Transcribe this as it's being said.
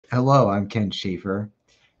Hello, I'm Ken Schaefer,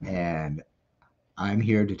 and I'm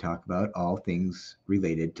here to talk about all things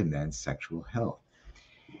related to men's sexual health.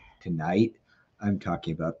 Tonight, I'm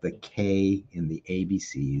talking about the K in the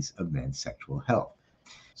ABCs of men's sexual health.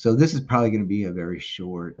 So, this is probably going to be a very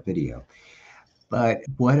short video, but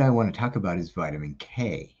what I want to talk about is vitamin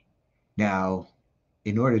K. Now,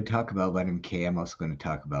 in order to talk about vitamin K, I'm also going to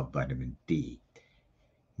talk about vitamin D.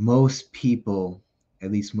 Most people,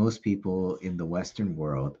 at least most people in the Western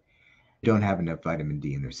world, don't have enough vitamin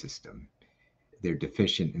D in their system. They're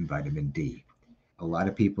deficient in vitamin D. A lot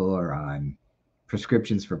of people are on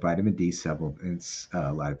prescriptions for vitamin D supplements.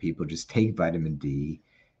 A lot of people just take vitamin D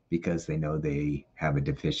because they know they have a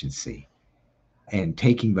deficiency. And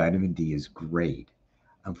taking vitamin D is great.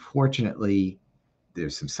 Unfortunately,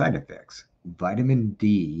 there's some side effects. Vitamin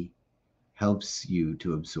D helps you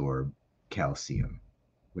to absorb calcium,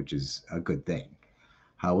 which is a good thing.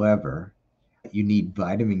 However, you need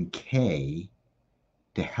vitamin K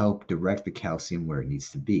to help direct the calcium where it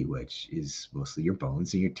needs to be, which is mostly your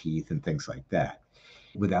bones and your teeth and things like that.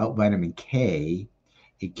 Without vitamin K,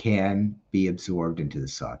 it can be absorbed into the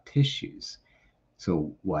soft tissues.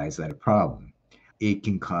 So why is that a problem? It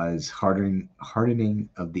can cause hardening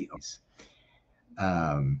of the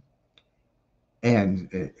um,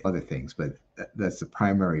 and other things, but that's the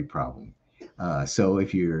primary problem. So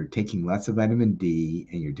if you're taking lots of vitamin D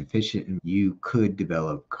and you're deficient, you could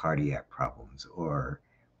develop cardiac problems or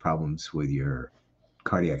problems with your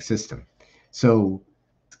cardiac system. So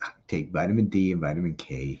take vitamin D and vitamin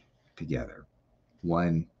K together.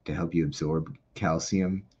 One to help you absorb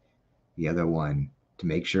calcium, the other one to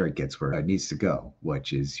make sure it gets where it needs to go,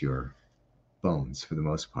 which is your bones for the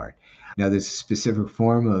most part. Now, there's a specific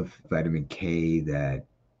form of vitamin K that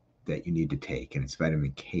you need to take, and it's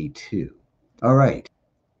vitamin K2. All right.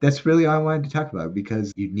 That's really all I wanted to talk about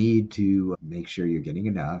because you need to make sure you're getting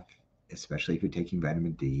enough, especially if you're taking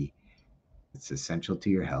vitamin D. It's essential to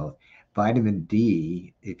your health. Vitamin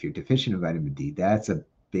D, if you're deficient in vitamin D, that's a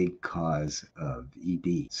big cause of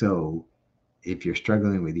ED. So if you're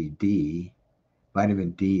struggling with ED,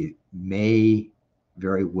 vitamin D may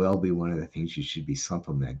very well be one of the things you should be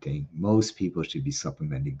supplementing. Most people should be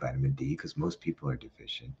supplementing vitamin D because most people are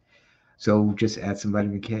deficient. So just add some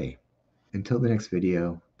vitamin K. Until the next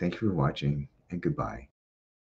video, thank you for watching and goodbye.